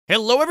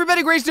Hello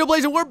everybody,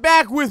 GrayStillPlays, and we're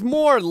back with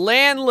more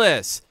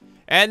Landless.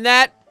 And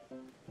that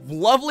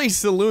lovely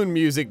saloon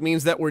music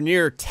means that we're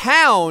near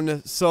town,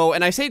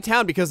 and I say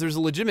town because there's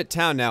a legitimate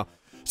town now.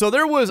 So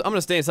I'm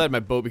gonna stay inside my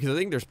boat because I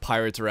think there's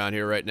pirates around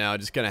here right now,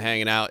 just kinda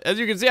hanging out. As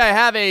you can see, I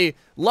have a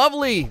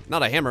lovely,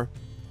 not a hammer,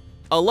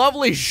 a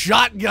lovely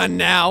shotgun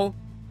now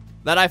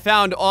that I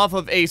found off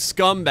of a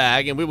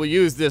scumbag, and we will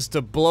use this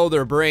to blow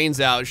their brains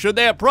out should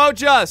they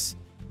approach us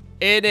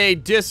in a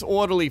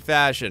disorderly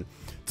fashion.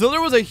 So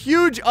there was a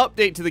huge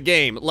update to the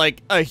game,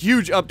 like a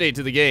huge update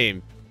to the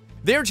game.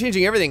 They're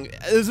changing everything.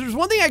 There's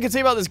one thing I can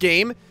say about this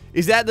game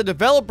is that the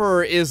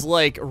developer is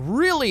like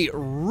really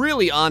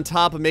on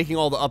top of making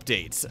all the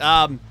updates.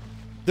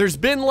 There's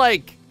been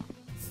like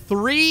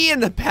 3 in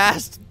the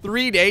past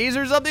 3 days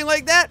or something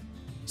like that.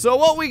 So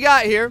what we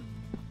got here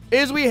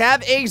is we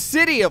have a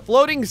city, a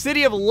floating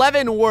city of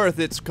Leavenworth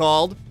it's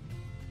called.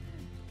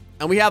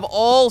 And we have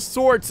all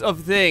sorts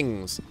of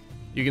things.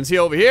 You can see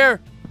over here,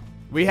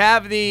 we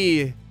have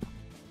the,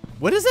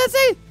 what does that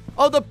say?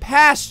 Oh, the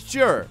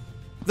pasture.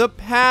 The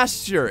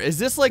pasture. Is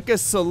this like a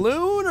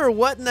saloon or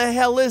what in the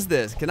hell is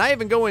this? Can I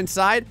even go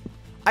inside?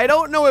 I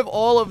don't know if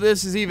all of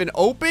this is even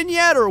open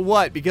yet or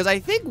what, because I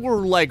think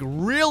we're like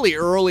really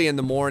early in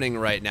the morning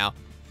right now.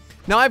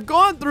 Now, I've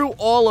gone through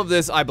all of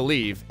this, I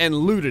believe, and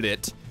looted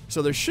it,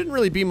 so there shouldn't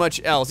really be much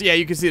else. Yeah,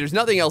 you can see there's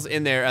nothing else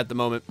in there at the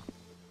moment.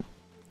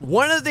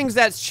 One of the things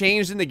that's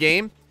changed in the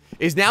game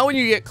is now when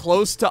you get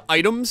close to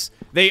items,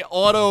 they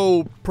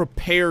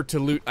auto-prepare to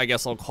loot, I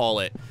guess I'll call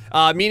it.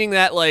 Meaning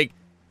that, like,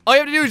 all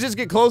you have to do is just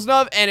get close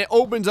enough, and it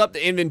opens up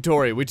the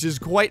inventory, which is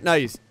quite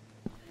nice.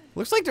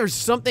 Looks like there's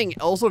something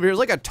else over here. There's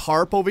like a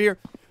tarp over here.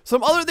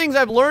 Some other things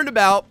I've learned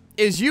about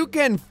is you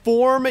can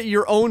form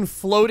your own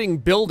floating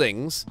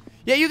buildings.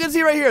 Yeah, you can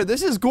see right here,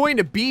 this is going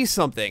to be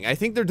something. I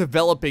think they're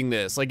developing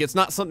this. Like, it's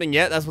not something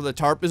yet, that's what the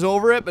tarp is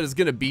over it, but it's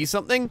gonna be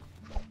something.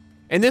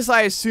 And this,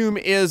 I assume,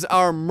 is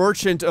our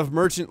merchant of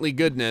merchantly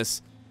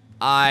goodness.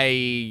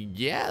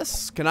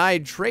 Yes? Can I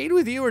trade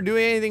with you or do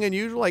anything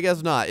unusual? I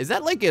guess not. Is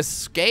that like a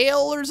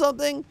scale or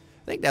something?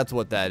 I think that's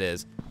what that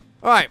is.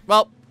 Alright,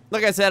 well,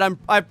 like I said,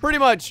 I pretty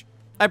much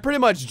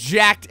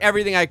jacked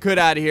everything I could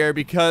out of here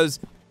because,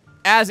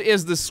 as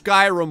is the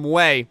Skyrim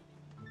way,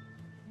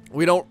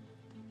 we don't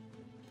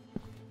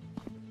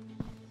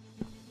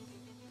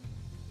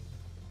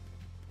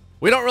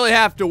really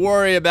have to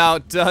worry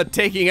about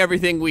taking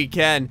everything we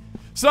can.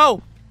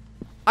 So,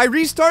 I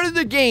restarted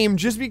the game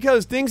just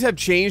because things have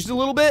changed a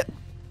little bit.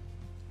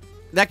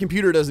 That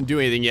computer doesn't do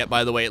anything yet,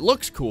 by the way. It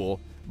looks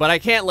cool, but I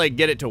can't, like,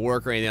 get it to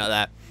work or anything like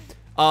that.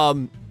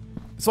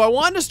 So I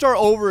wanted to start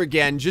over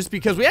again just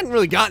because we hadn't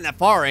really gotten that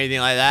far or anything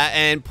like that.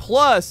 And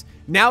plus,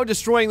 now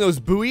destroying those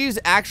buoys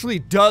actually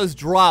does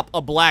drop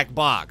a black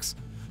box.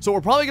 So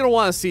we're probably going to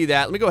want to see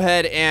that. Let me go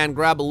ahead and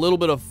grab a little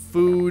bit of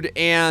food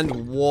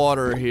and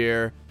water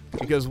here,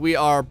 because we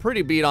are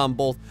pretty beat on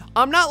both.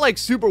 I'm not like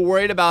super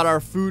worried about our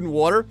food and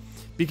water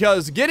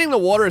because getting the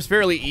water is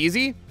fairly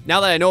easy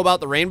now that I know about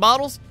the rain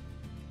bottles,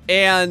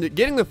 and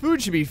getting the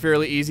food should be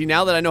fairly easy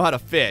now that I know how to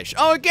fish.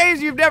 Oh, in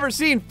case you've never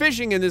seen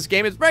fishing in this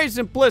game, it's very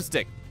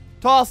simplistic.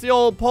 Toss the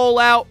old pole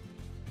out,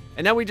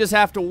 and then we just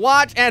have to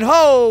watch and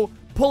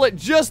pull it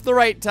just the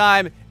right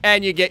time,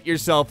 and you get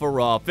yourself a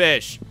raw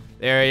fish.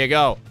 There you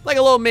go. Like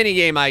a little mini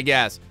game, I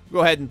guess. Go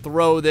ahead and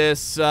throw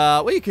this,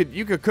 well, you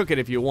could cook it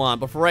if you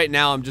want, but for right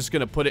now, I'm just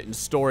gonna put it in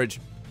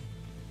storage.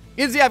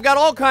 You can see I've got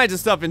all kinds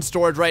of stuff in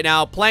storage right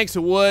now. Planks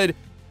of wood,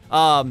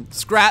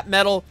 scrap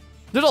metal.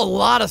 There's a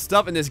lot of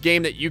stuff in this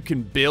game that you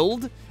can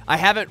build. I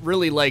haven't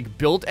really, like,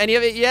 built any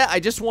of it yet. I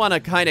just want to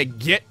kind of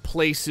get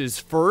places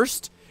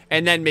first,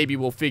 and then maybe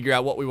we'll figure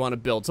out what we want to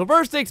build. So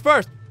first things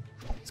first,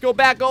 let's go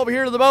back over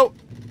here to the boat.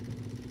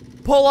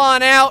 Pull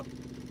on out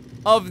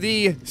of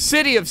the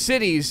city of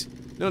cities,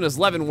 known as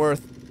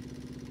Leavenworth.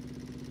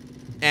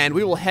 And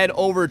we will head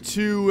over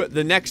to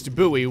the next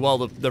buoy, well,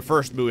 the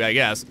first buoy, I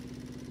guess.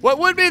 What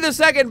would be the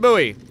second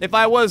buoy if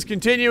I was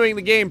continuing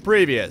the game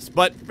previous.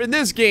 But in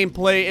this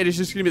gameplay, it is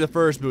just going to be the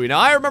first buoy. Now,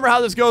 I remember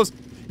how this goes.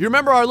 You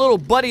remember our little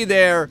buddy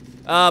there,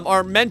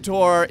 our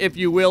mentor, if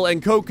you will,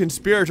 and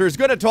co-conspirator is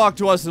going to talk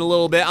to us in a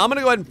little bit. I'm going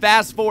to go ahead and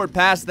fast forward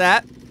past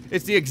that.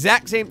 It's the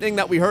exact same thing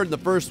that we heard in the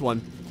first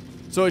one.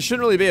 So it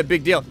shouldn't really be a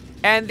big deal.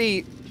 And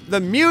the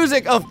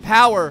music of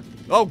power,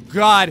 oh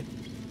God.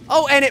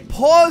 Oh, and it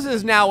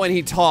pauses now when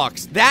he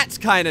talks. That's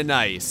kind of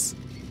nice.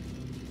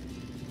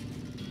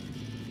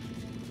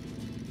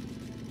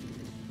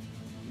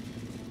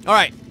 All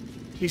right.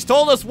 He's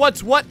told us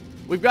what's what.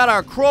 We've got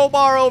our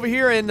crowbar over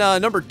here in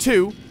number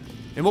 2.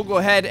 And we'll go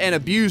ahead and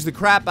abuse the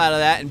crap out of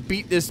that and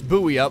beat this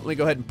buoy up. Let me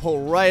go ahead and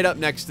pull right up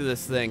next to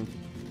this thing.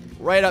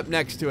 Right up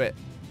next to it.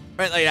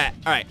 Right like that.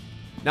 All right.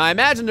 Now, I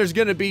imagine there's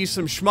going to be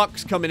some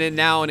schmucks coming in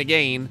now and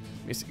again.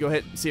 Let me go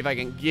ahead and see if I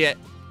can get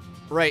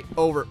right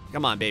over.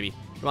 Come on, baby.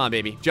 Come on,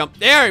 baby. Jump.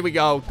 There we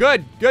go.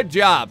 Good. Good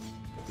job.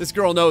 This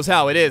girl knows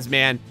how it is,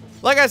 man.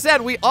 Like I said,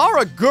 we are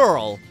a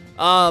girl.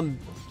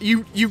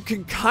 You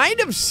can kind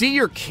of see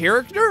your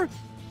character.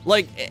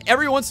 Like,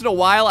 every once in a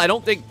while, I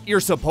don't think you're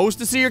supposed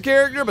to see your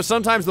character, but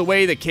sometimes the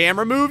way the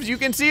camera moves, you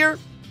can see her.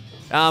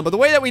 But the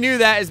way that we knew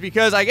that is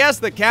because I guess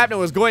the captain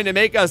was going to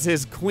make us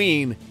his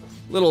queen.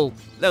 That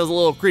was a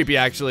little creepy,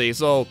 actually.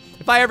 So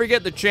if I ever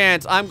get the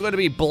chance, I'm going to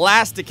be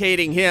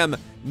blasticating him,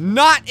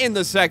 not in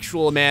the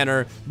sexual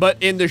manner, but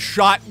in the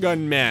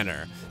shotgun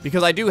manner.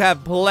 Because I do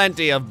have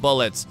plenty of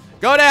bullets.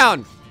 Go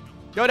down!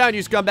 Go down,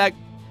 you scumbag.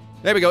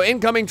 There we go,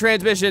 incoming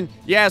transmission.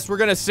 Yes, we're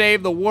gonna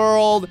save the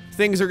world.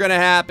 Things are gonna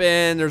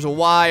happen. There's a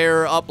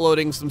wire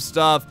uploading some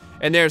stuff.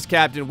 And there's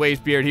Captain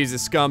Wastebeard. He's a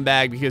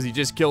scumbag because he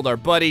just killed our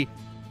buddy.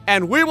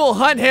 And we will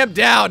hunt him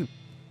down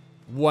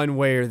one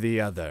way or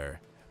the other.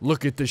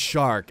 Look at the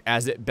shark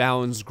as it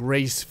bounds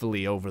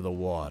gracefully over the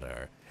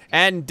water.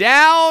 And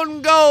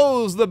down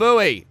goes the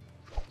buoy.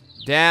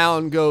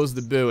 Down goes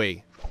the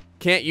buoy.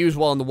 Can't use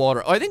while in the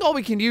water. Oh, I think all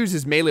we can use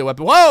is melee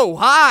weapon. Whoa,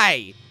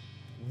 hi!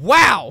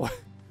 Wow!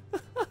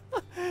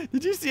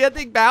 Did you see that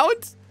thing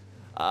bounce?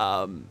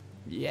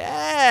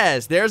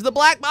 Yes, there's the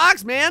black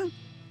box, man. All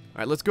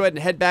right, let's go ahead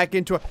and head back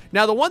into it.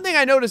 Now, the one thing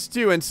I noticed,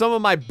 too, and some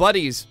of my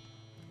buddies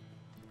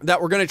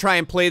that were going to try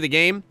and play the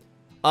game.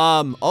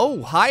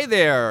 Oh, hi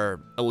there,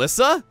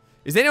 Alyssa.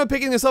 Is anyone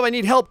picking this up? I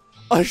need help.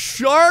 A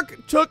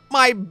shark took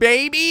my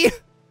baby?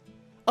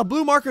 A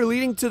blue marker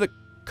leading to the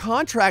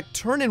contract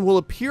turn-in will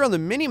appear on the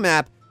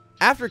minimap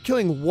after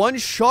killing one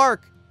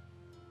shark.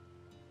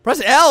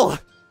 Press L.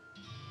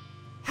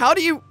 How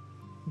do you...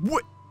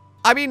 What?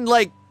 I mean,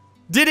 like,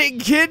 did it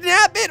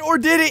kidnap it or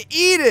did it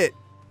eat it?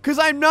 Because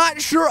I'm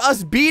not sure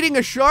us beating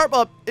a shark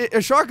up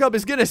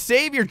is going to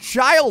save your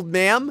child,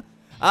 ma'am.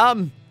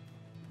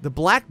 The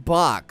black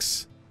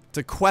box. It's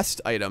a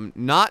quest item.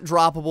 Not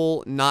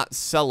droppable, not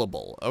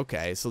sellable.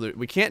 Okay, so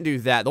we can't do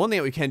that. The one thing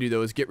that we can do,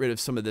 though, is get rid of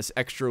some of this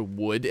extra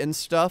wood and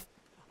stuff.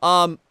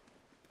 Some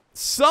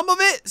of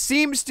it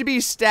seems to be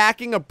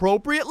stacking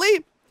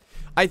appropriately.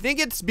 I think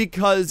it's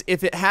because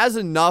if it has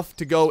enough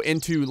to go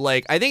into,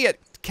 like, I think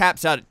it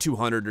caps out at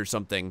 200 or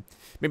something.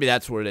 Maybe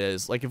that's what it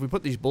is. Like, if we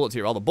put these bullets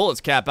here, all the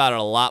bullets cap out at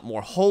a lot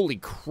more. Holy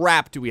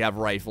crap, do we have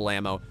rifle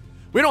ammo.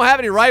 We don't have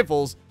any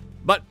rifles,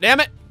 but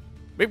damn it,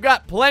 we've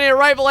got plenty of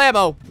rifle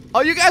ammo.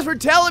 Oh, you guys were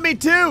telling me,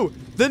 too.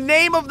 The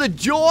name of the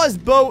Jaws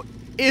boat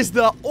is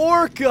the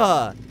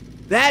Orca.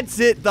 That's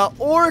it, the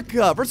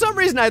Orca. For some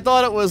reason, I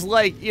thought it was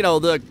like, you know,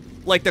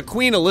 like the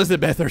Queen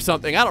Elizabeth or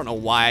something. I don't know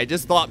why. I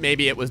just thought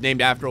maybe it was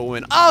named after a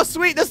woman. Oh,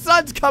 sweet, the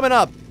sun's coming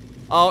up.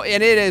 Oh,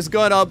 and it is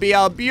gonna be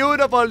a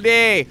beautiful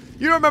day.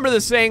 You remember the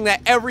saying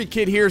that every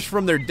kid hears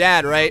from their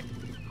dad, right?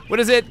 What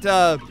is it?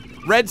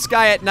 Red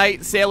sky at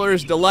night,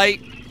 sailor's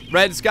delight.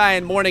 Red sky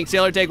in morning,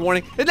 sailor take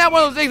warning. Isn't that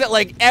one of those things that,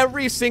 like,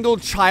 every single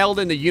child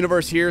in the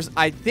universe hears?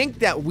 I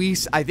think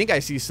I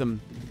see some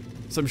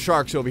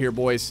sharks over here,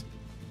 boys.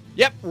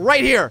 Yep,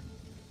 right here.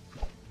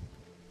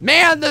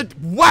 Man,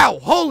 wow,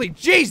 holy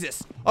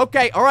Jesus.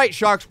 Okay, all right,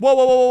 sharks. Whoa,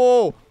 whoa, whoa, whoa,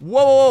 whoa,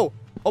 whoa, whoa.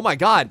 Oh my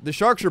God, the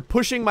sharks are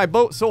pushing my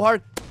boat so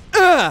hard.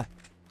 Ah!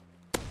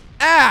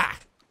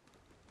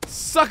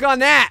 Suck on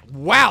that.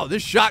 Wow,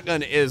 this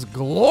shotgun is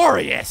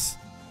glorious.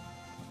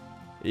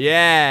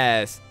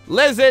 Yes.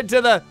 Listen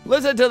to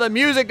the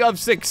music of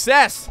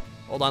success.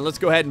 Hold on, let's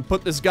go ahead and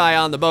put this guy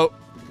on the boat.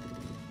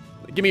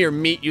 Give me your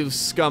meat, you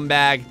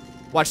scumbag.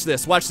 Watch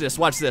this, watch this,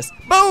 watch this.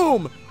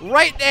 Boom!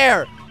 Right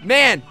there.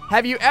 Man,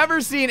 have you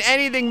ever seen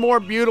anything more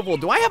beautiful?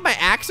 Do I have my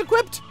axe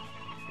equipped?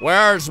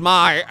 Where's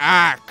my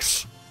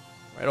axe?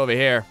 Right over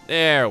here.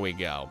 There we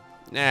go.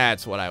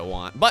 That's what I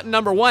want. Button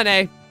number 1,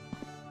 eh?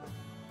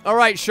 All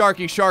right,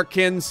 Sharky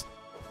Sharkkins.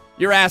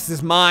 Your ass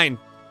is mine.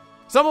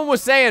 Someone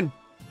was saying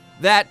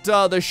that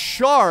the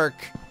shark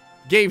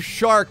gave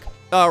shark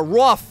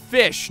raw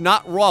fish,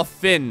 not raw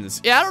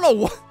fins. Yeah, I don't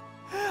know what.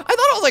 I thought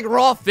it was like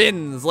raw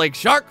fins, like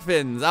shark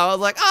fins. I was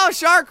like, oh,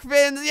 shark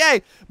fins,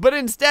 yay! But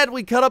instead,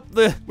 we cut up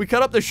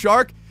the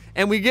shark,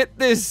 and we get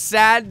this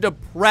sad,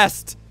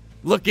 depressed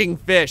looking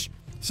fish.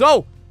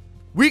 So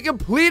we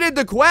completed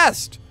the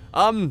quest.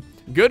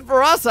 Good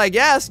for us, I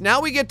guess.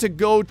 Now we get to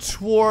go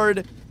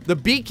toward the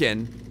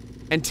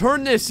beacon and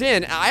turn this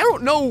in. I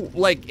don't know,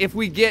 like, if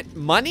we get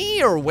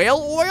money or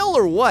whale oil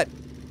or what.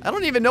 I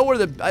don't even know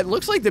where it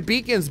looks like the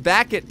beacon's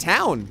back at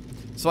town.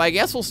 So I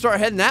guess we'll start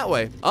heading that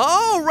way.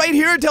 Oh, right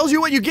here it tells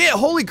you what you get.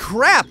 Holy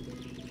crap.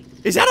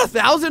 Is that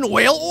 1,000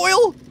 whale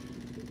oil?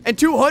 And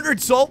 200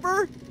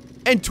 sulfur?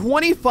 And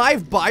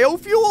 25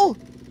 biofuel?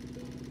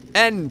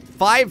 And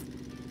 5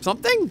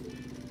 something?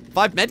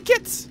 5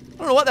 medkits? I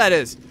don't know what that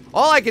is.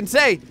 All I can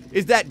say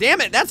is that,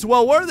 damn it, that's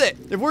well worth it.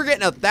 If we're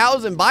getting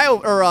 1,000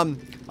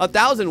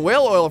 1,000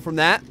 whale oil from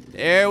that.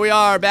 There we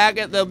are, back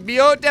at the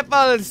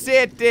beautiful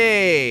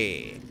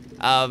city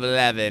of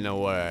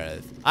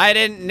Leavenworth. I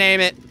didn't name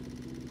it.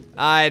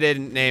 I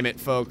didn't name it,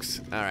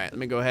 folks. All right, let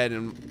me go ahead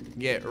and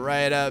get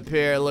right up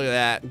here. Look at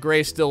that.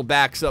 Gray still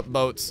backs up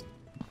boats.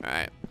 All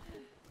right,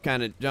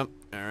 kind of jump.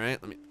 All right,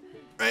 let me.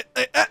 Right,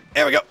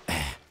 there we go.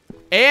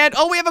 And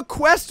oh, we have a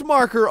quest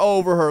marker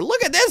over her.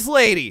 Look at this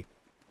lady.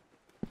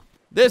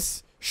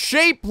 This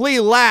shapely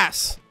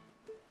lass.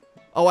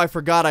 Oh, I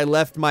forgot I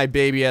left my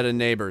baby at a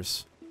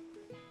neighbor's.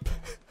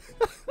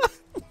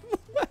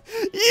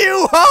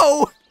 You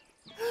hoe!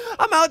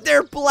 I'm out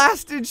there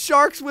blasting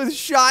sharks with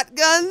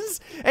shotguns,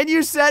 and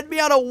you sent me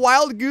on a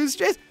wild goose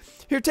chase?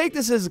 Here, take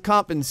this as a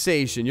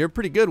compensation. You're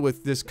pretty good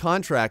with this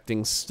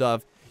contracting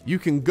stuff. You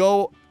can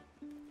go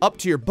up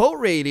to your boat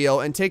radio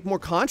and take more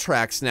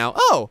contracts now.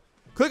 Oh,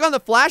 click on the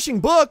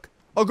flashing book.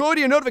 Or go to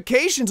your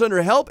notifications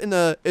under help in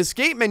the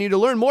escape menu to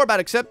learn more about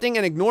accepting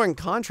and ignoring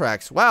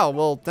contracts. Wow,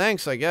 well,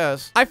 thanks, I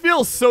guess. I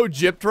feel so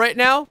gypped right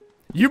now.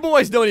 You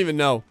boys don't even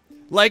know.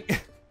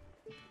 Like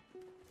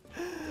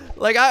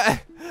I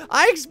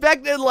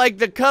expected, like,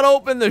 to cut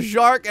open the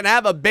shark and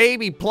have a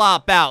baby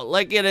plop out.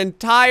 Like an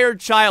entire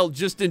child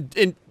just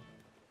in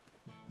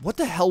what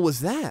the hell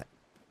was that?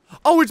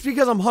 Oh, it's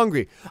because I'm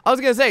hungry. I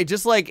was gonna say,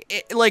 just like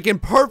in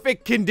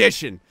perfect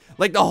condition.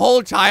 Like, the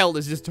whole child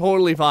is just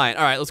totally fine.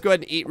 All right, let's go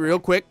ahead and eat real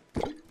quick.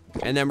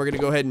 And then we're going to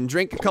go ahead and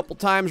drink a couple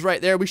times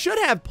right there. We should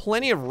have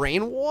plenty of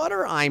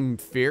rainwater, I'm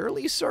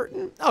fairly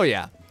certain. Oh,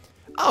 yeah.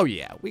 Oh,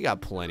 yeah, we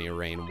got plenty of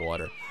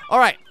rainwater. All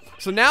right,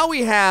 so now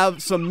we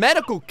have some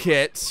medical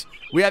kits.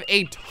 We have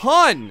a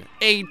ton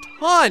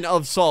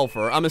of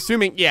sulfur. I'm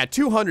assuming, yeah,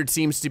 200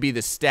 seems to be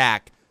the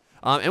stack.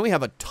 And we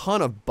have a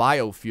ton of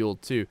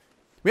biofuel, too.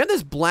 We have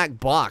this black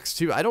box,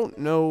 too. I don't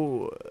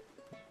know...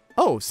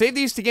 Oh, save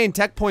these to gain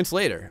tech points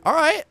later. All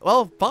right,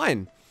 well,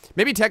 fine.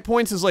 Maybe tech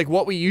points is like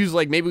what we use,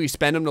 like maybe we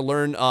spend them to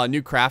learn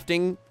new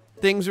crafting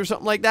things or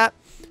something like that.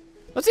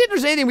 Let's see if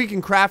there's anything we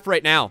can craft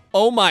right now.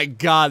 Oh my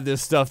god,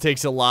 this stuff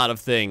takes a lot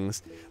of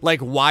things. Like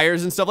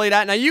wires and stuff like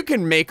that. Now you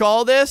can make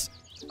all this.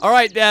 All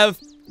right, Dev,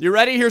 you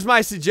ready? Here's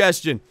my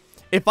suggestion.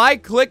 If I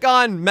click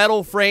on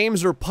metal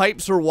frames or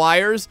pipes or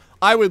wires,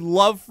 I would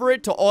love for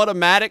it to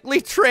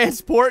automatically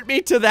transport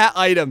me to that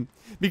item.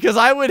 Because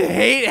I would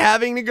hate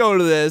having to go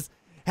to this.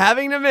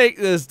 Having to make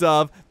this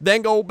stuff,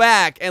 then go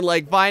back and,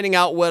 like, finding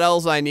out what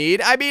else I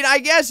need. I mean, I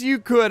guess you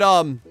could,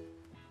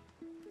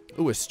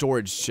 Ooh, a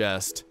storage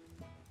chest.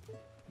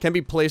 Can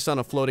be placed on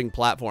a floating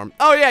platform.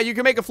 Oh, yeah, you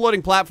can make a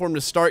floating platform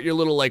to start your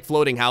little, like,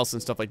 floating house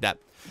and stuff like that.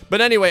 But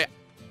anyway,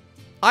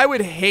 I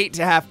would hate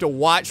to have to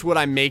watch what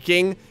I'm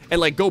making and,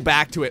 like, go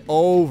back to it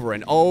over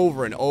and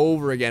over and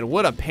over again.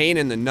 What a pain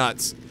in the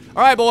nuts.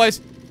 All right,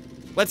 boys.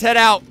 Let's head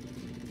out.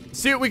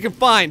 See what we can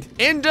find.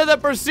 Into the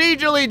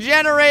procedurally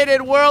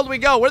generated world we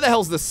go. Where the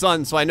hell's the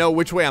sun so I know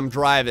which way I'm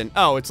driving?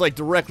 Oh, it's like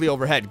directly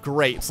overhead.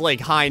 Great. It's like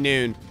high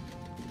noon.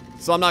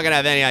 So I'm not gonna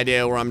have any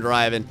idea where I'm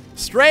driving.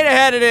 Straight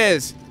ahead it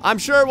is. I'm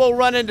sure we'll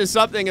run into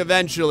something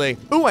eventually.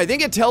 Ooh, I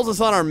think it tells us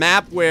on our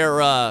map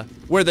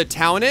where the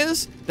town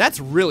is.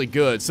 That's really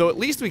good. So at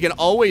least we can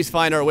always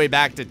find our way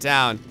back to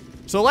town.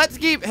 So let's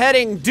keep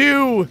heading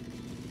due,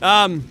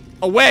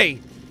 away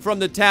from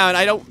the town.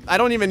 I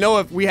don't even know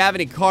if we have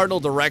any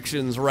cardinal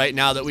directions right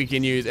now that we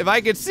can use. If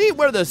I could see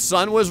where the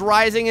sun was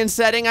rising and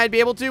setting, I'd be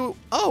able to.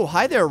 Oh,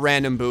 hi there,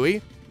 random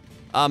buoy.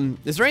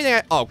 Is there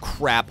anything oh,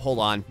 crap, hold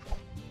on.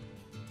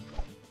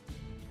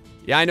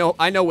 Yeah,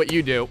 I know what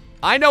you do.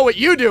 I know what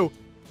you do.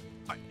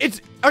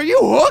 Are you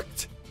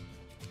hooked?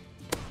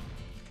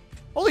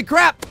 Holy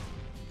crap.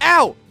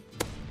 Ow.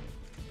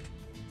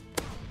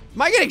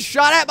 Am I getting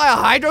shot at by a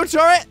hydro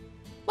turret?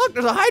 Look,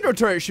 there's a hydro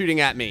turret shooting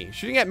at me.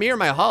 Shooting at me or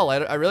my hull?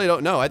 I really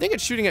don't know. I think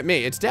it's shooting at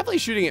me. It's definitely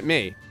shooting at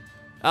me.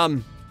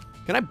 Can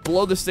I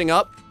blow this thing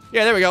up?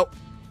 Yeah, there we go.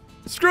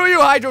 Screw you,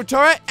 hydro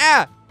turret.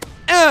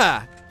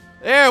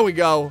 There we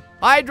go.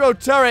 Hydro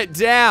turret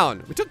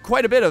down. We took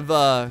quite a bit of,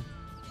 oh,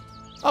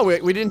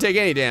 we didn't take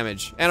any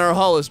damage. And our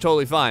hull is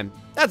totally fine.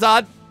 That's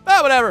odd.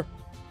 Oh, whatever.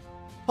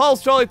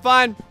 Hull's totally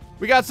fine.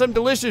 We got some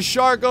delicious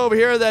shark over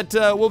here that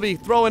we'll be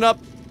throwing up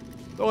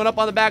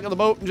on the back of the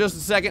boat in just a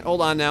second.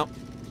 Hold on now.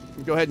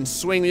 Go ahead and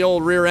swing the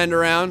old rear end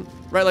around.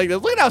 Right like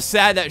this. Look at how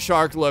sad that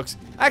shark looks.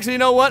 Actually, you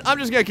know what? I'm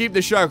just gonna keep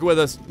the shark with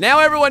us. Now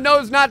everyone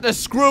knows not to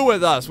screw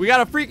with us. We got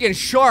a freaking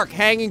shark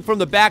hanging from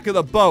the back of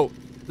the boat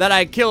that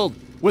I killed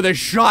with a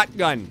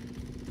shotgun.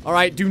 All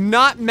right, do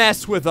not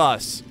mess with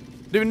us.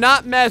 Do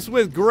not mess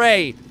with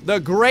Gray, the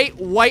great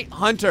white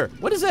hunter.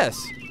 What is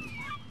this?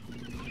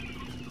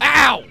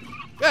 Ow!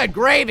 Good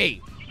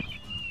gravy.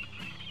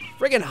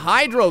 Friggin'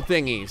 hydro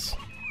thingies.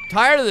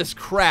 Tired of this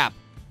crap.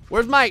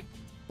 Where's my,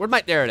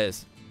 there it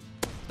is.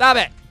 Stop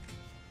it.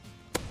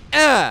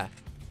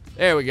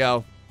 There we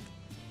go.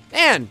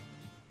 Man,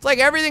 it's like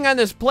everything on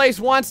this place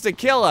wants to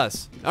kill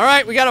us. All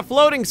right, we got a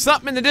floating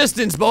something in the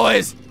distance,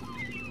 boys.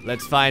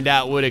 Let's find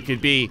out what it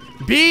could be.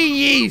 Be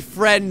ye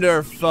friend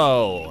or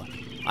foe.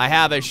 I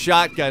have a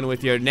shotgun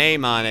with your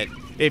name on it.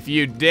 If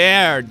you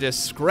dare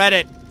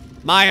discredit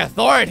my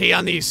authority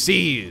on these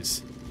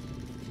seas.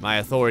 My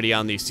authority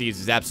on these seas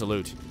is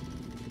absolute.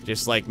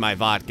 Just like my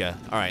vodka.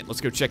 All right, let's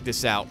go check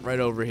this out right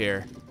over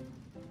here.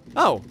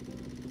 Oh,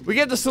 we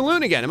get the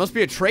saloon again. It must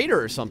be a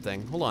trader or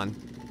something. Hold on.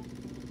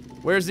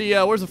 Where's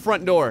the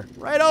front door?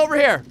 Right over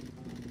here.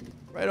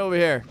 Right over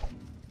here.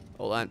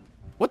 Hold on.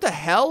 What the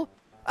hell?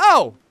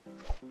 Oh,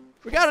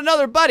 we got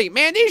another buddy.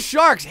 Man, these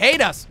sharks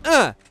hate us.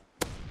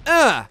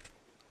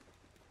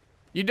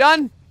 You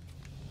done?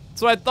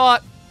 That's what I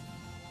thought.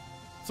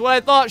 That's what I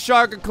thought,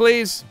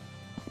 Sharkacles.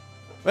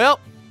 Well,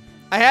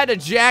 I had to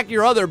jack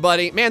your other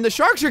buddy. Man, the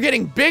sharks are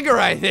getting bigger,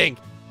 I think.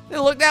 They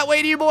look that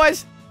way to you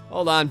boys?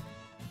 Hold on.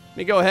 Let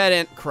me go ahead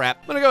and,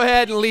 crap. I'm gonna go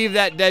ahead and leave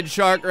that dead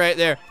shark right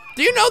there.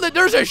 Do you know that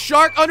there's a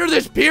shark under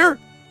this pier?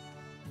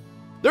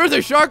 There's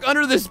a shark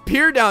under this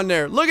pier down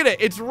there. Look at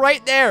it, it's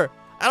right there.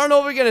 I don't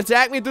know if it can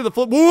attack me through the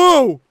flood.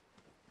 Whoa!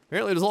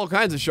 Apparently there's all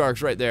kinds of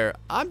sharks right there.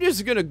 I'm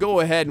just gonna go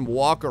ahead and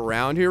walk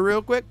around here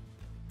real quick.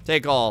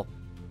 Take all.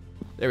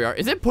 There we are.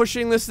 Is it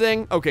pushing this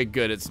thing? Okay,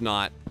 good, it's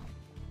not.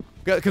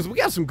 Because we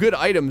got some good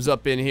items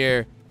up in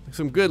here.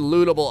 Some good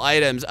lootable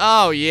items.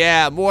 Oh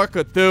yeah, more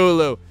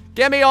Cthulhu.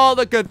 Give me all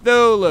the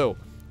Cthulhu.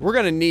 We're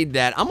gonna need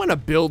that. I'm gonna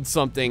build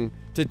something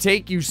to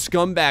take you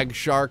scumbag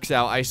sharks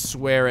out. I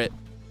swear it.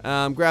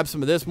 Grab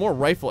some of this. More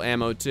rifle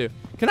ammo too.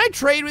 Can I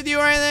trade with you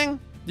or anything?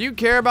 Do you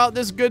care about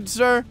this, good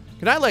sir?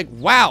 Can I like,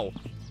 wow.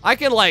 I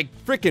can like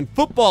freaking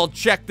football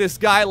check this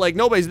guy like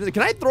nobody's.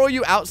 Can I throw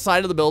you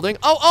outside of the building?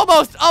 Oh,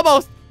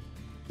 almost.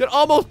 Did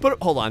almost put it.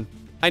 Hold on.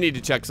 I need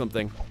to check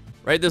something.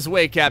 Right this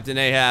way, Captain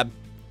Ahab.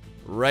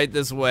 Right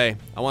this way.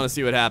 I want to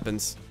see what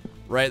happens.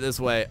 Right this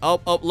way.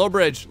 Oh, low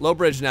bridge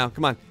now.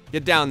 Come on,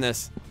 get down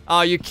this.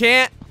 Oh, you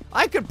can't.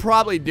 I could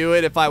probably do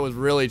it if I was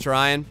really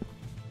trying,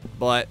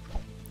 but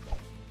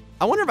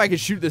I wonder if I could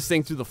shoot this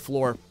thing through the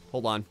floor.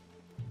 Hold on.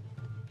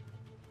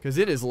 Because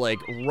it is like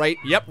right,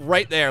 yep,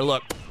 right there,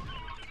 look.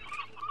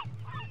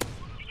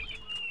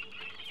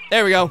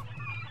 There we go.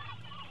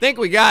 Think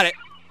we got it.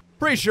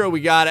 Pretty sure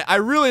we got it. I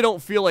really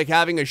don't feel like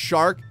having a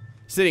shark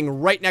sitting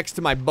right next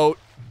to my boat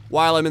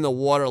while I'm in the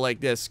water like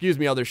this. Excuse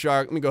me, other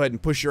shark. Let me go ahead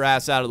and push your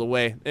ass out of the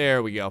way.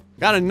 There we go.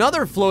 Got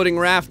another floating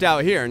raft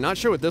out here. Not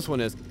sure what this one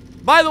is.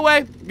 By the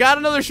way, got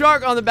another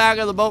shark on the back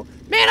of the boat.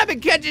 Man, I've been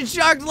catching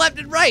sharks left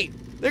and right.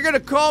 They're gonna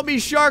call me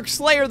Shark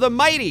Slayer the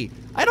Mighty.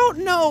 I don't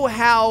know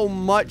how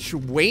much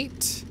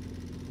weight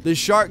the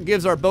shark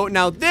gives our boat.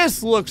 Now,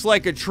 this looks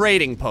like a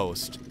trading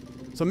post.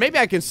 So maybe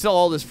I can sell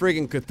all this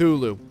friggin'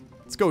 Cthulhu.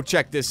 Let's go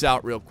check this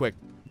out real quick.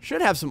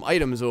 Should have some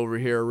items over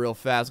here real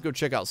fast. Let's go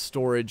check out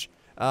storage.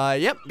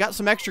 Yep, got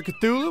some extra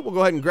Cthulhu. We'll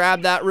go ahead and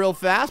grab that real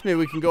fast. Maybe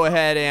we can go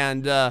ahead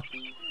and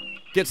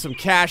get some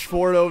cash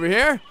for it over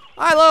here.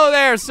 Hello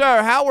there,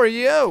 sir. How are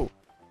you?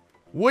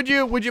 Would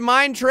you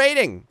mind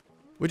trading?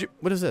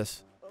 What is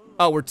this?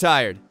 Oh, we're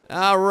tired.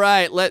 All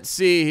right, let's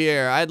see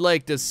here. I'd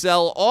like to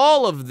sell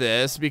all of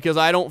this because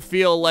I don't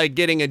feel like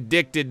getting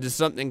addicted to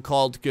something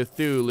called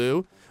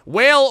Cthulhu.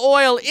 Whale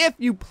oil, if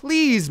you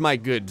please, my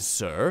good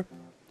sir.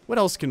 What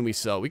else can we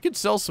sell? We could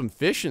sell some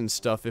fish and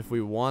stuff if we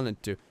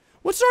wanted to.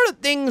 What sort of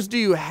things do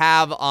you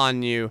have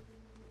on you?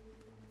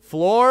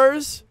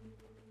 Floors,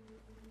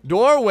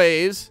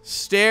 doorways,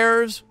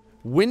 stairs,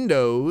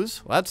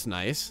 windows. Well, that's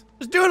nice.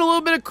 Just doing a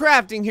little bit of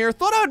crafting here.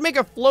 Thought I would make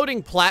a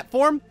floating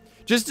platform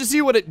just to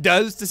see what it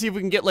does, to see if we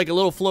can get like a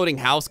little floating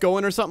house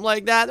going or something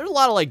like that. There's a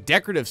lot of like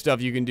decorative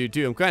stuff you can do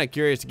too. I'm kind of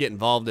curious to get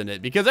involved in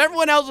it because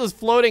everyone else's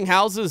floating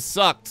houses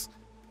sucks.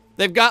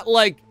 They've got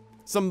like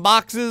some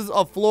boxes,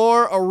 a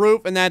floor, a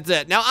roof, and that's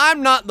it. Now,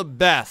 I'm not the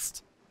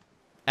best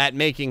at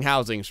making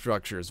housing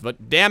structures,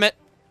 but damn it,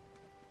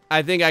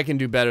 I think I can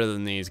do better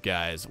than these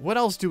guys. What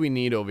else do we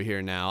need over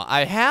here now?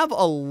 I have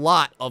a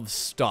lot of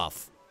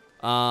stuff.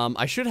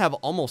 I should have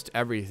almost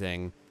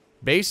everything.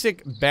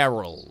 Basic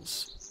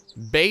barrels.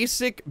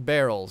 Basic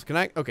barrels. Can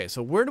I? Okay,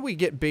 so where do we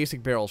get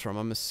basic barrels from?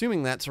 I'm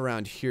assuming that's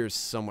around here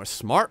somewhere.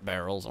 Smart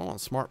barrels. I want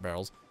smart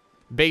barrels.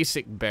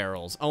 Basic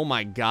barrels. Oh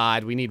my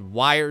god, we need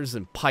wires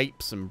and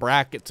pipes and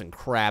brackets and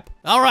crap.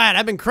 Alright,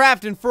 I've been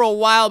crafting for a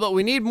while, but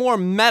we need more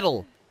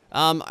metal.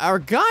 Our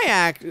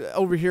guy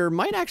over here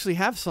might actually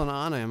have some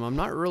on him. I'm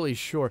not really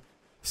sure.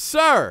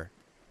 Sir,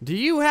 do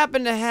you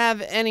happen to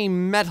have any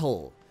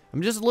metal?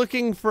 I'm just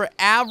looking for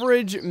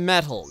average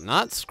metal,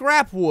 not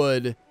scrap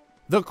wood.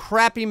 The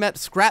crappy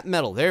scrap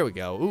metal. There we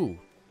go. Ooh,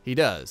 he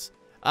does.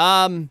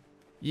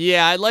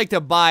 Yeah, I'd like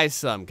to buy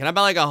some. Can I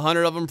buy like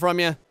 100 of them from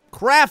you?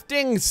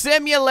 Crafting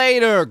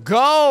simulator,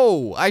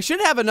 go! I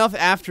should have enough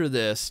after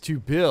this to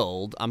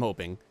build, I'm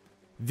hoping,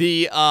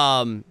 the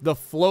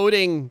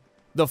floating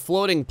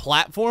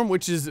platform,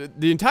 which is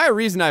the entire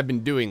reason I've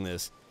been doing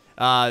this.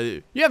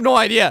 You have no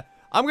idea.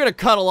 I'm gonna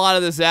cut a lot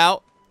of this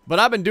out, but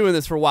I've been doing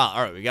this for a while.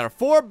 All right, we got our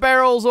 4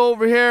 barrels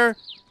over here.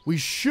 We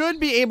should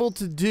be able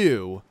to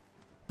do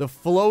the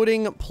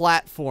floating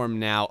platform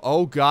now.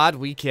 Oh god,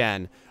 we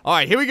can. All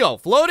right, here we go.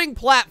 Floating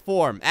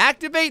platform.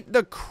 Activate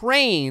the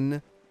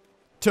crane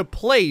to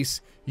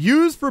place,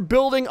 used for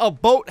building a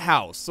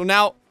boathouse. So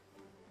now,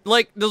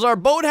 like, does our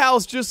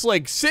boathouse just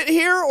like sit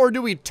here, or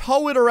do we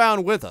tow it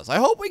around with us? I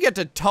hope we get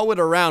to tow it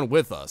around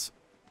with us.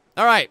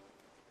 All right,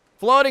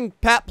 floating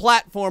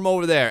platform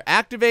over there.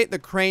 Activate the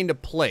crane to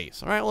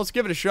place. All right, let's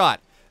give it a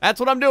shot. That's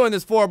what I'm doing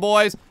this for,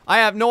 boys. I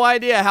have no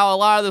idea how a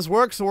lot of this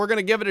works, so we're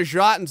gonna give it a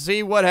shot and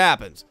see what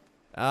happens.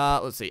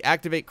 Let's see,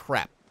 activate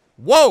crap.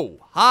 Whoa,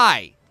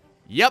 hi.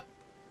 Yep,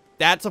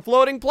 that's a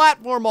floating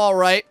platform, all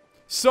right.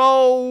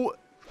 So,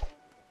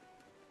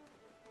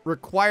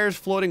 requires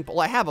floating, well,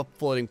 I have a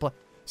floating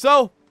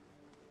so,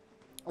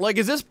 like,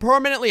 is this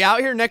permanently out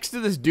here next to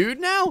this dude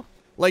now?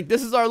 Like,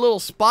 this is our little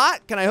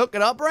spot? Can I hook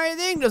it up or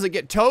anything? Does it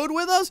get towed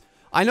with us?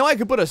 I know I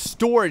could put a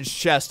storage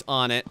chest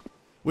on it,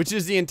 which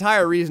is the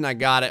entire reason I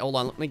got it. Hold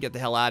on, let me get the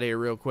hell out of here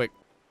real quick.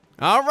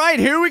 All right,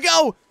 here we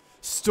go.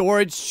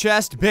 Storage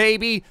chest,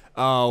 baby.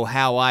 Oh,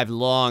 how I've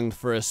longed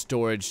for a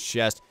storage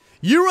chest.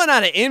 You run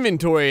out of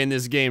inventory in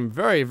this game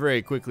very,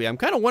 very quickly. I'm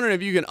kind of wondering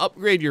if you can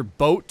upgrade your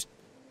boat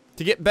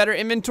to get better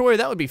inventory.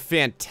 That would be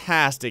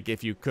fantastic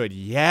if you could.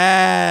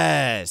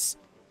 Yes.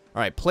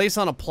 All right, place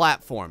on a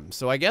platform.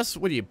 So I guess,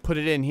 what do you put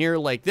it in here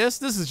like this?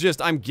 This is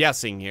just, I'm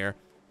guessing here.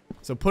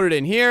 So put it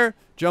in here,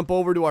 jump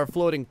over to our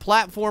floating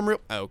platform.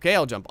 Okay,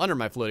 I'll jump under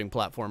my floating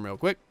platform real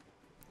quick.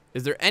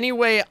 Is there any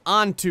way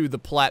onto the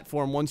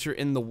platform once you're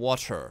in the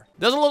water?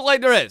 Doesn't look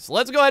like there is.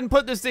 Let's go ahead and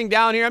put this thing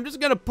down here. I'm just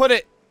gonna put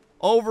it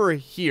over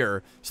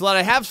here so that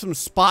I have some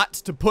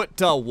spots to put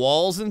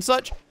walls and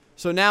such.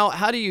 So now,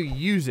 how do you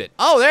use it?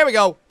 Oh, there we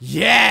go.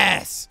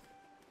 Yes!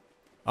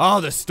 Oh,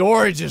 the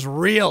storage is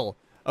real.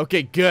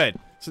 Okay, good.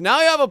 So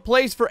now you have a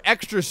place for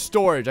extra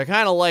storage. I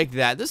kind of like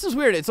that. This is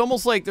weird. It's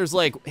almost like there's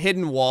like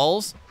hidden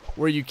walls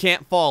where you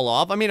can't fall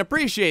off. I mean,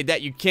 appreciate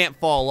that you can't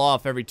fall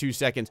off every 2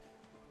 seconds.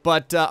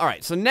 But, all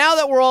right, so now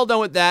that we're all done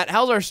with that,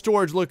 how's our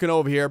storage looking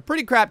over here?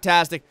 Pretty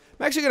craptastic.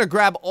 I'm actually going to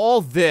grab all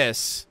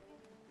this,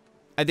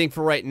 I think,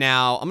 for right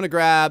now. I'm going to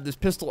grab this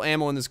pistol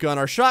ammo and this gun.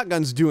 Our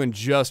shotgun's doing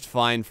just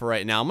fine for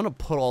right now. I'm going to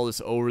put all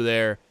this over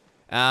there.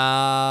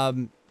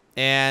 And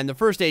the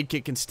first aid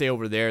kit can stay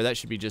over there. That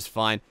should be just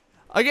fine.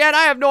 Again,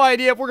 I have no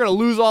idea if we're going to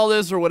lose all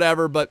this or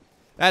whatever, but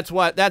I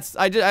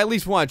at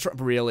least want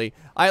to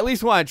I at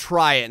least want to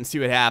try it and see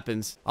what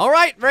happens. All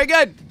right, very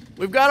good.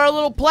 We've got our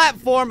little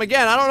platform.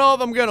 Again, I don't know if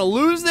I'm going to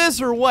lose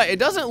this or what. It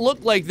doesn't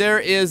look like there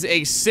is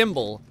a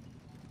symbol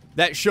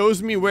that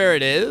shows me where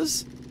it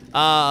is.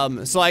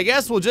 So I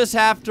guess we'll just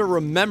have to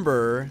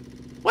remember.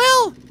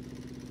 Well,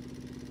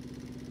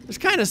 there's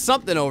kind of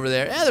something over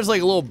there. Yeah, there's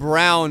like a little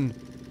brown,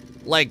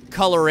 like,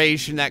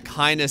 coloration that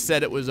kind of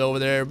said it was over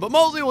there. But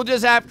mostly we'll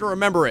just have to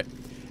remember it.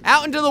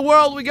 Out into the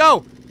world we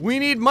go. We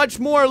need much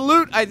more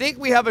loot. I think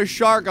we have a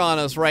shark on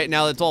us right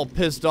now that's all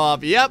pissed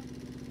off. Yep.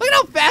 Look at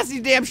how fast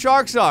these damn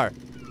sharks are.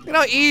 Look at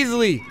how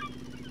easily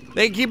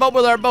they can keep up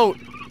with our boat.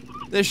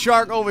 This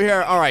shark over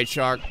here. All right,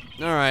 shark.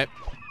 All right.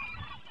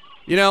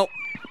 You know,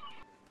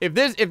 if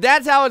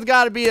that's how it's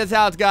got to be, that's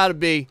how it's got to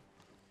be.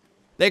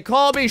 They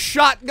call me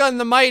Shotgun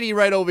the Mighty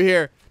right over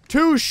here.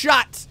 2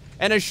 shots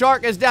and a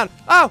shark is down.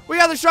 Oh, we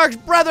got the shark's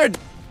brethren.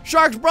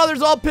 Shark's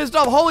brothers all pissed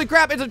off. Holy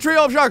crap, it's a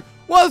trio of sharks.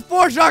 What, there's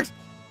 4 sharks?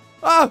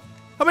 Oh,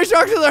 how many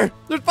sharks are there?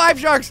 There's 5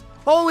 sharks.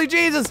 Holy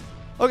Jesus.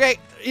 Okay,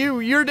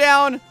 you're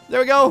down. There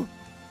we go.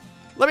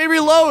 Let me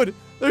reload.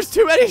 There's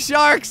too many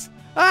sharks.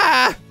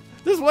 Ah,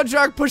 there's one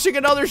shark pushing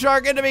another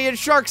shark into me in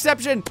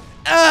Sharkception.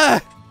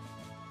 Ah.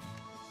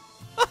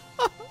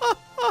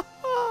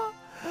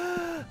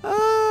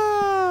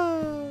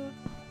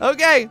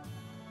 Okay,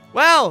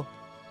 well,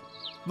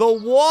 the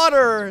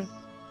water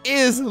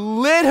is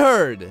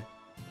littered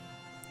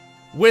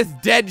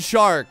with dead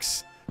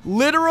sharks.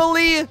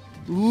 Literally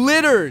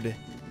littered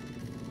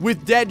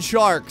with dead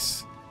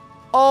sharks.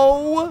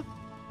 Oh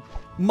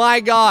my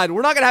God.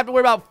 We're not gonna have to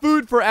worry about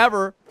food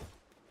forever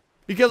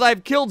because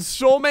I've killed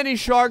so many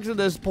sharks at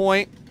this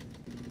point.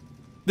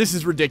 This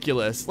is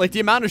ridiculous. Like, the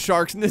amount of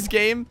sharks in this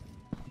game.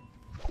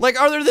 Like,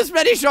 are there this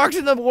many sharks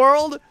in the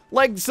world?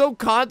 Like, so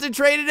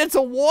concentrated? It's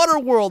a water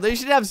world. They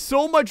should have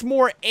so much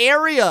more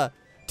area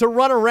to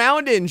run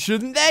around in,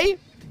 shouldn't they?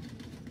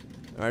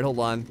 All right, hold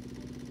on.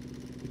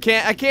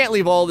 I can't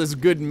leave all this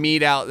good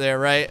meat out there,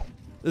 right?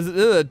 There's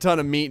a ton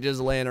of meat just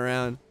laying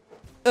around.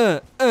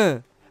 I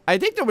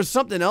think there was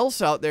something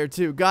else out there,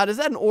 too. God, is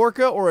that an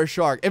orca or a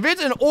shark? If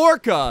it's an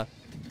orca,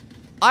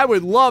 I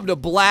would love to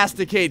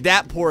blasticate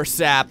that poor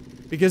sap,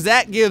 because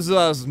that gives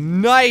us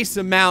nice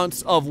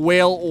amounts of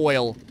whale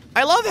oil.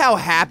 I love how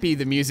happy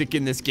the music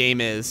in this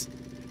game is.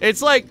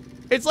 It's like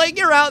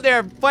you're out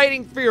there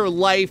fighting for your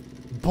life,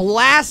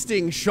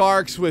 blasting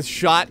sharks with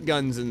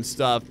shotguns and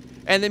stuff,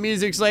 and the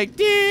music's like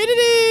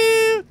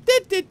doo-doo-doo,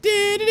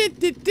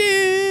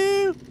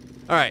 doo-doo-doo-doo-doo-doo.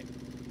 All right,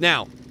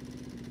 now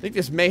I think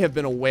this may have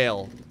been a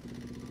whale.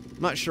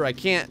 I'm not sure. I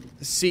can't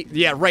see.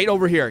 Yeah, right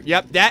over here.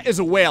 Yep, that is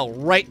a whale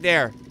right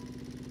there.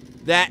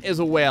 That is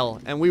a whale,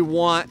 and we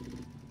want.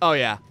 Oh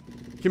yeah,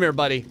 come here,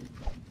 buddy.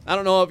 I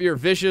don't know if you're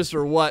vicious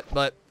or what,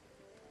 but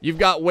you've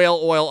got whale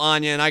oil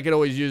on you, and I could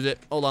always use it.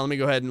 Hold on, let me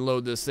go ahead and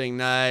load this thing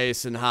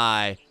nice and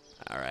high.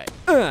 All right.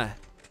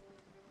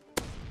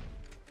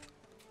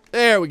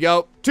 There we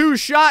go. 2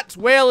 shots,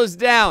 whale is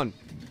down.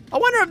 I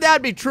wonder if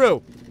that'd be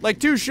true. Like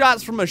 2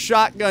 shots from a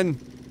shotgun.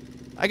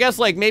 I guess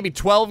like maybe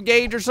 12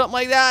 gauge or something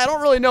like that. I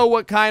don't really know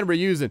what kind we're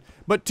using.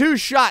 But 2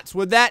 shots,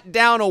 would that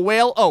down a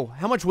whale? Oh,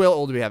 how much whale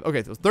oil do we have?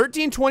 Okay, so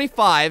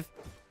 1325.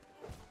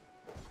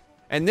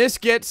 And this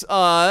gets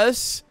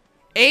us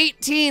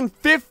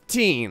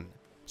 1815.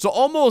 So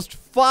almost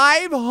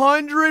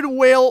 500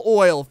 whale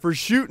oil for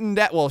shooting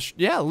that. Well,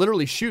 yeah,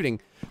 literally shooting.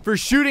 For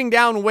shooting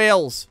down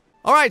whales.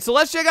 All right, so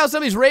let's check out some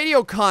of these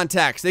radio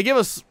contacts. They give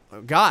us,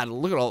 oh God,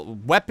 look at all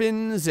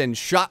weapons and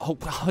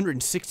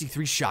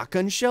 163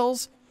 shotgun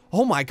shells.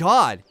 Oh my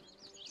God.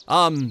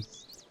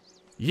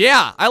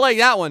 Yeah, I like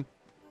that one.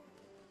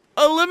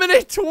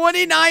 Eliminate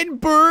 29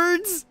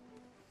 birds?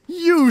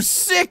 You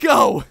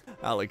sicko.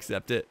 I'll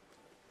accept it.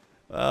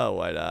 Oh,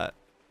 why not?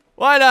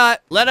 Why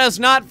not? Let us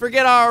not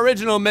forget our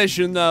original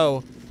mission,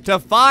 though, to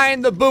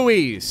find the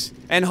buoys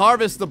and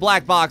harvest the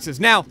black boxes.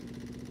 Now,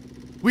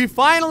 we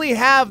finally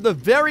have the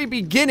very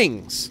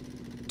beginnings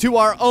to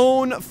our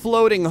own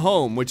floating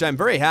home, which I'm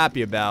very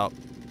happy about.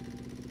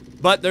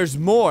 But there's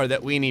more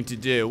that we need to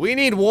do. We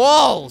need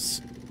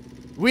walls.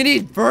 We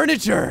need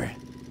furniture.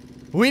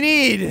 We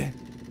need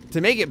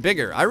to make it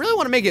bigger. I really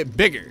want to make it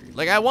bigger.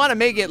 Like, I want to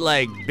make it,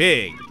 like,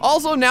 big.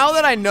 Also, now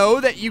that I know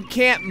that you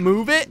can't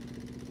move it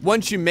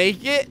once you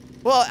make it,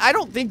 well, I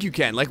don't think you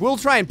can. Like, we'll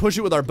try and push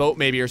it with our boat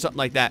maybe or something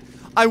like that.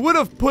 I would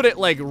have put it,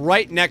 like,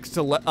 right next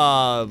to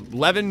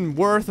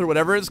Leavenworth or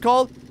whatever it's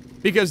called,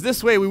 because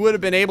this way we would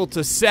have been able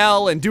to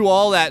sell and do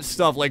all that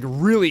stuff, like,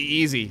 really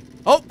easy.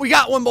 Oh, we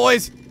got one,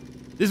 boys.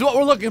 This is what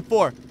we're looking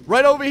for.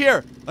 Right over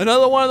here.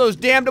 Another one of those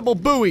damnable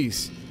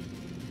buoys.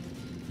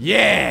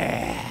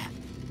 Yeah.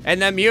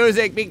 And the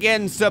music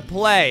begins to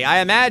play. I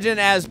imagine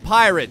as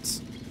pirates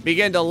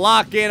begin to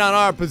lock in on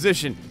our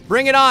position.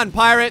 Bring it on,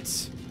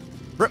 pirates.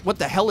 What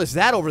the hell is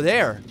that over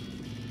there?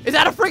 Is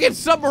that a friggin'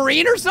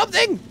 submarine or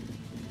something?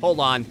 Hold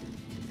on.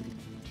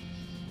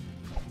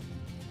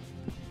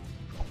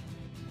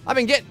 I've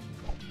been getting...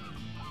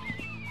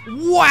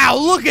 Wow,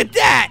 look at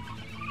that!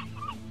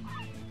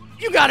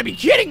 You gotta be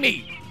kidding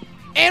me!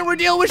 And we're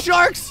dealing with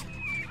sharks?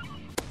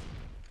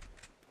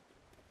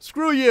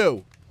 Screw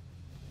you.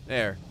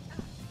 There.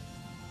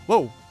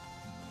 Whoa.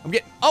 I'm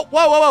getting... Oh,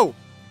 whoa, whoa, whoa.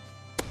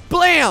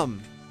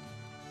 Blam!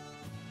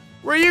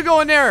 Where are you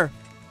going there?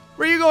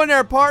 Where are you going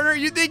there, partner?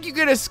 You think you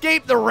could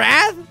escape the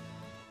wrath?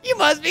 You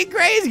must be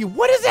crazy.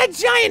 What is that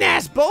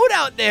giant-ass boat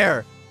out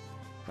there?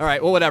 All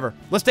right, well, whatever.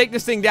 Let's take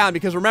this thing down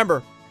because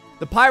remember,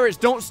 the pirates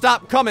don't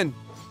stop coming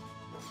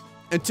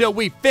until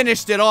we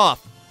finished it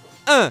off.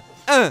 And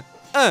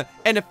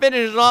to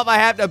finish it off, I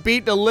have to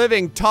beat the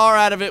living tar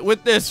out of it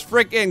with this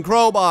freaking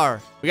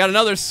crowbar. We got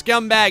another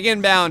scumbag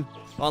inbound.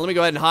 Well, let me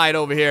go ahead and hide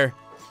over here.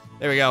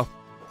 There we go.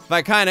 If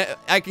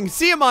I can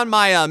see them on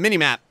my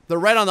mini-map. They're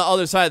right on the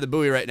other side of the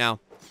buoy right now.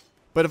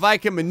 But if I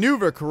can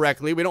maneuver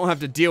correctly, we don't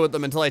have to deal with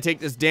them until I take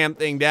this damn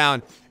thing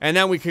down. And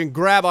then we can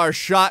grab our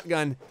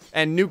shotgun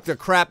and nuke the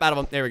crap out of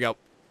them. There we go.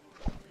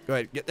 Go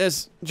ahead, get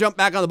this. Jump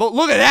back on the boat.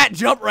 Look at that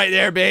jump right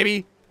there,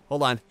 baby.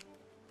 Hold on.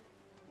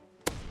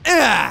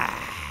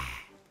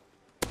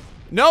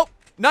 Nope,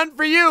 none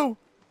for you.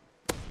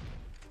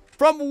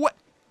 From what?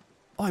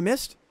 Oh, I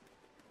missed?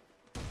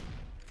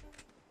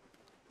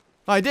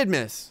 Oh, I did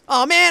miss.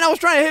 Oh, man, I was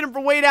trying to hit him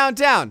from way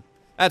downtown.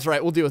 That's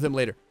right, we'll deal with him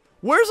later.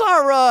 Where's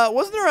our,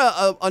 wasn't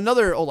there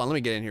another, hold on, let me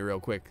get in here real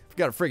quick. We've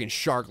got a friggin'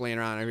 shark laying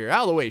around over here.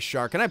 Out of the way,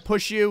 shark. Can I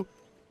push you?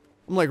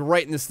 I'm like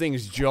right in this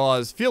thing's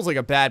jaws. Feels like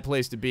a bad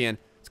place to be in.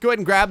 Let's go ahead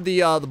and grab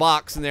the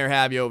box and there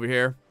have you over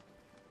here.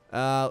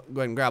 Go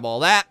ahead and grab all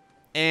that.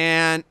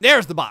 And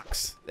there's the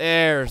box.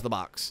 There's the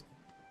box.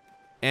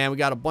 And we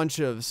got a bunch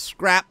of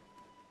scrap.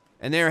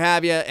 And there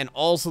have you. And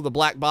also the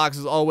black box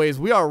as always.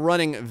 We are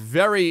running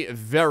very,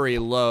 very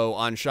low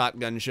on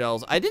shotgun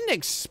shells. I didn't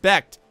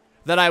expect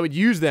that I would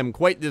use them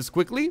quite this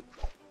quickly.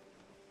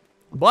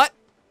 But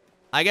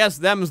I guess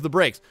them's the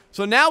breaks.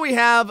 So now we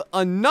have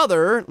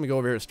another. Let me go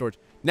over here to storage.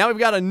 Now we've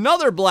got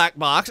another black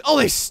box. Oh,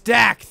 they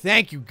stack.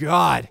 Thank you,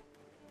 God.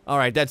 All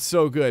right, that's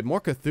so good.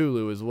 More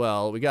Cthulhu as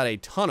well. We got a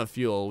ton of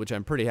fuel, which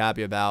I'm pretty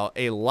happy about.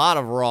 A lot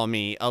of raw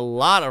meat. A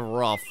lot of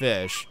raw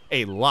fish.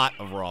 A lot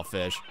of raw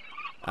fish.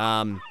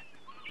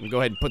 We'll go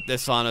ahead and put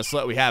this on us so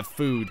that we have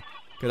food.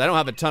 Because I don't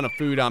have a ton of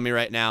food on me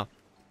right now.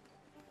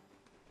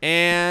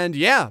 And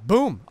yeah,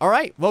 boom. All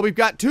right, well, we've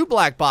got 2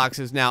 black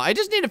boxes now. I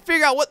just need to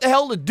figure out what the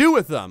hell to do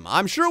with them.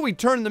 I'm sure we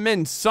turned them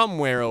in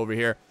somewhere over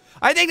here.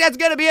 I think that's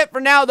going to be it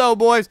for now, though,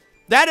 boys.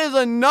 That is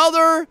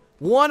another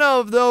one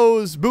of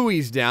those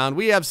buoys down.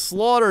 We have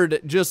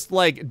slaughtered just,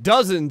 like,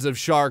 dozens of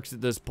sharks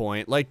at this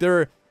point. Like,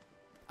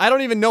 I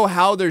don't even know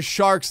how there's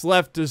sharks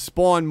left to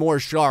spawn more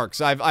sharks.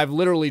 I've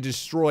literally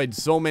destroyed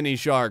so many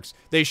sharks.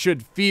 They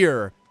should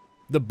fear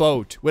the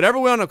boat. Whatever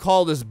we want to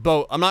call this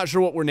boat. I'm not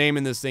sure what we're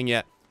naming this thing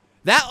yet.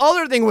 That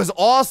other thing was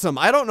awesome.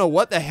 I don't know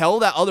what the hell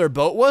that other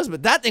boat was,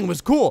 but that thing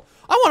was cool.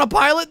 I want to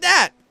pilot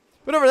that.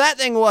 Whatever that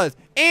thing was.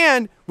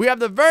 And we have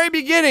the very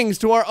beginnings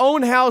to our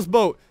own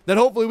houseboat that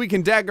hopefully we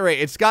can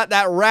decorate. It's got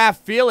that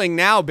raft feeling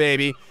now,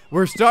 baby.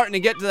 We're starting to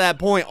get to that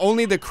point.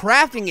 Only the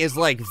crafting is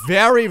like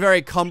very,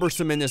 very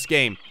cumbersome in this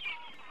game.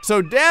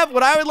 So, Dev,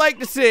 what I would like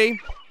to see,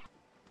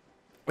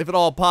 if at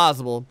all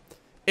possible,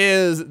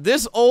 is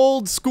this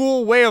old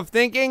school way of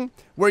thinking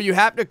where you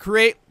have to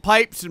create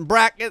pipes and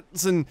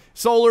brackets and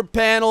solar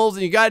panels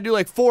and you got to do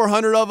like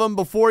 400 of them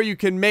before you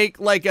can make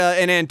like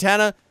an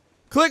antenna.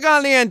 Click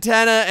on the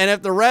antenna, and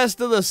if the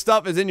rest of the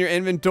stuff is in your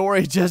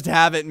inventory, just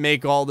have it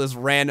make all this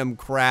random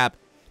crap.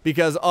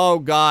 Because, oh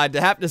God,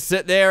 to have to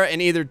sit there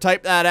and either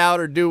type that out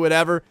or do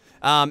whatever,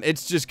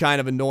 it's just kind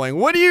of annoying.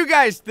 What do you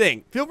guys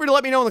think? Feel free to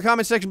let me know in the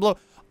comment section below.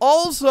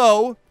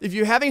 Also, if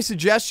you have any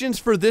suggestions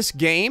for this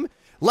game,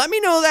 let me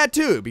know that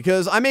too,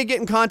 because I may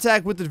get in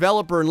contact with the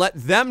developer and let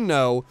them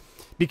know,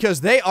 because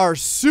they are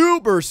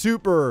super,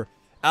 super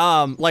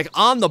like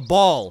on the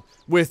ball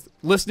with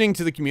listening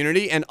to the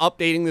community and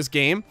updating this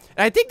game.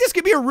 And I think this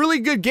could be a really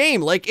good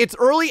game. Like, it's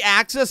early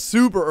access,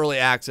 super early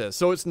access,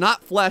 so it's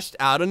not fleshed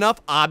out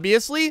enough,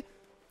 obviously.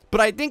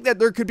 But I think that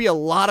there could be a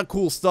lot of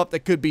cool stuff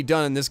that could be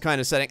done in this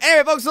kind of setting.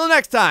 Anyway, folks, until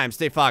next time,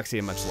 stay foxy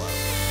and much love.